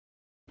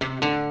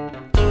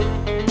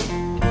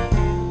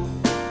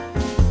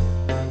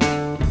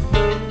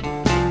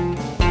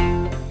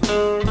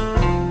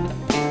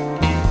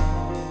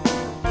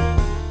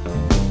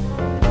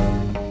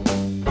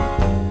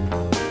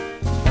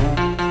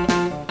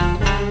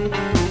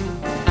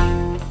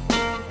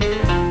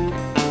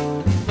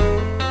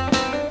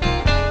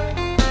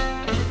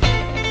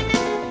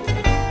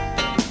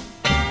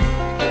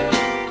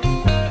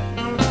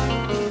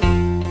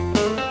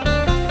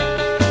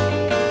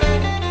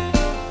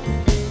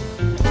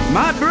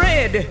My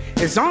bread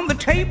is on the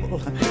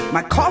table,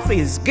 my coffee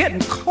is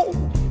getting cold.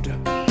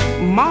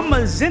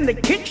 Mama's in the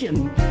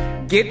kitchen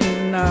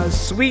getting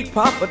sweet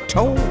Papa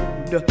told.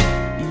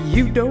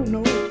 You don't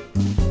know,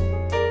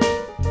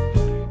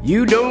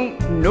 you don't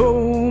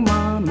know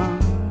my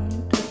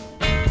mind.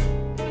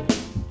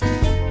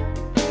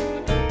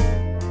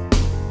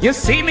 You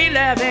see me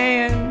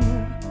laughing,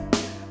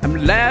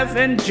 I'm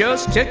laughing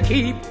just to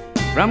keep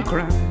from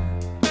crying.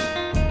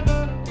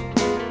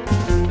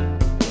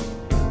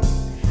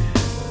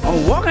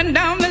 I'm walking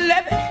down the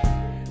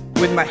levee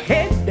with my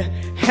head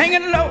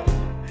hanging low,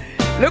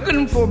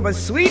 looking for my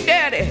sweet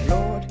daddy.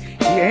 Lord,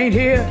 he ain't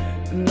here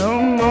no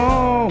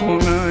more.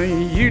 Now,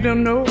 you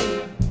don't know,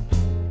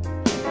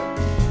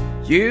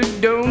 you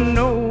don't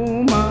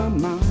know my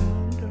mind.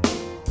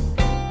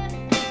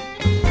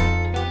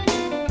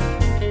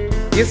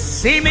 You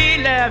see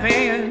me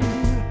laughing,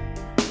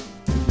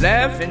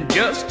 laughing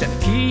just to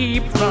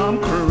keep from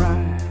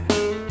crying.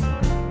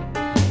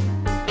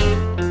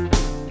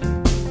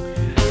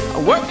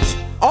 I worked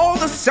all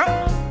the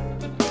summer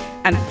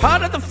and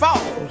part of the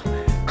fall,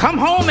 come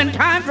home in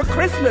time for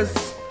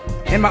Christmas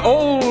in my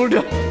old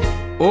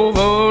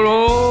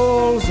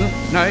overalls.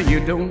 Now you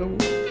don't know,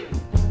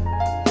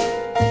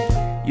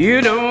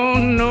 you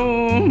don't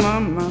know my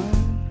mind.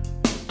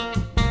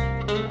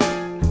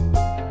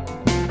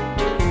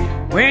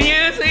 When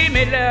you see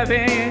me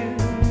laughing,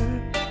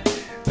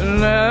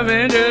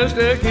 laughing just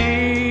to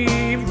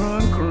keep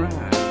from crying.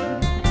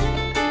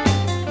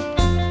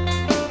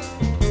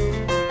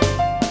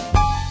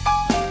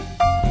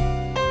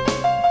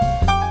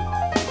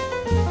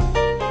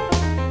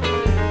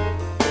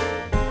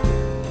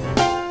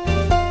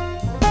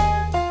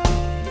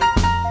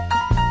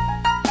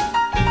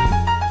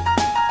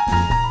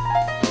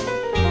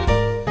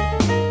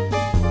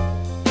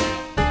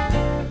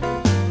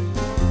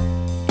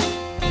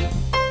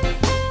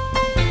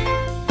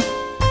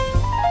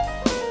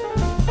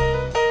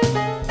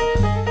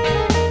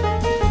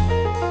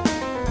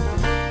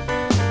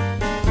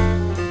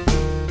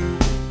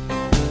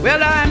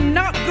 Well, I'm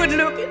not good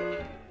looking,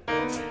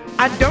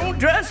 I don't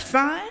dress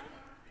fine,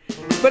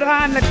 but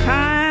I'm the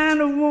kind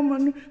of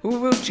woman who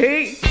will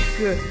take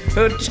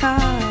her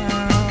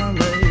time.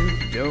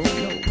 You don't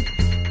know,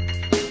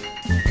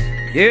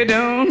 you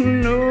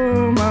don't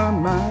know my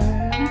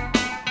mind.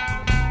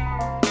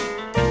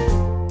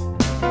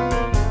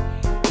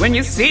 When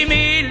you see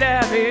me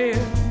laughing,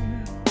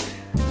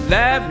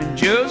 laughing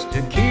just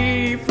to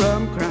keep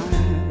from crying.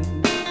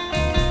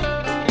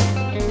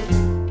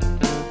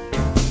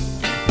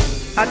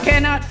 I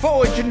cannot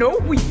forge no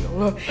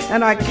wheel,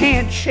 and I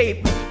can't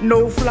shape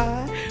no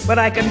fly, but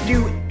I can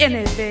do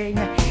anything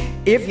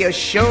if you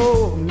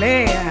show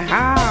me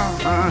how.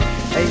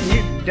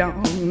 You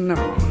don't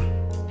know,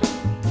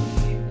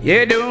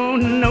 you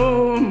don't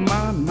know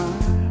my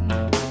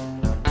mind.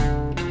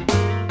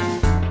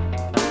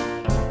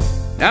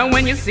 Now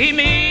when you see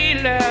me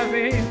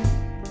laughing,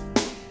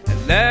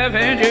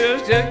 laughing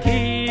just to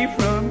keep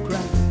from crying.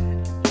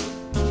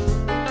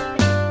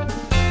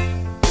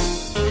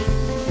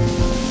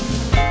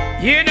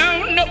 You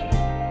don't know,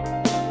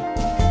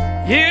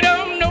 you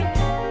don't know,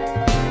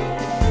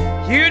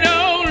 you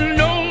don't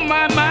know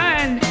my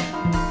mind.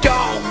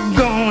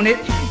 Doggone it,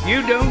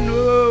 you don't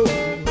know,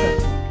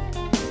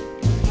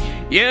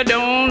 you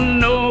don't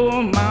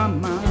know my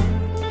mind.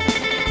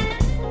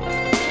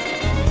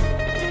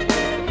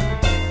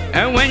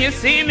 And when you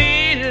see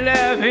me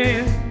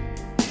laughing,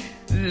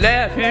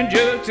 laughing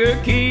just to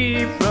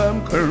keep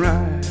from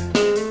crying.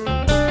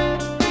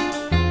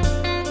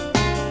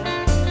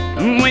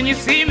 When you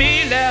see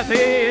me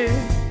laughing,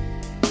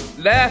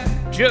 laugh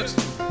just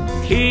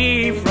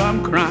keep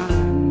from crying.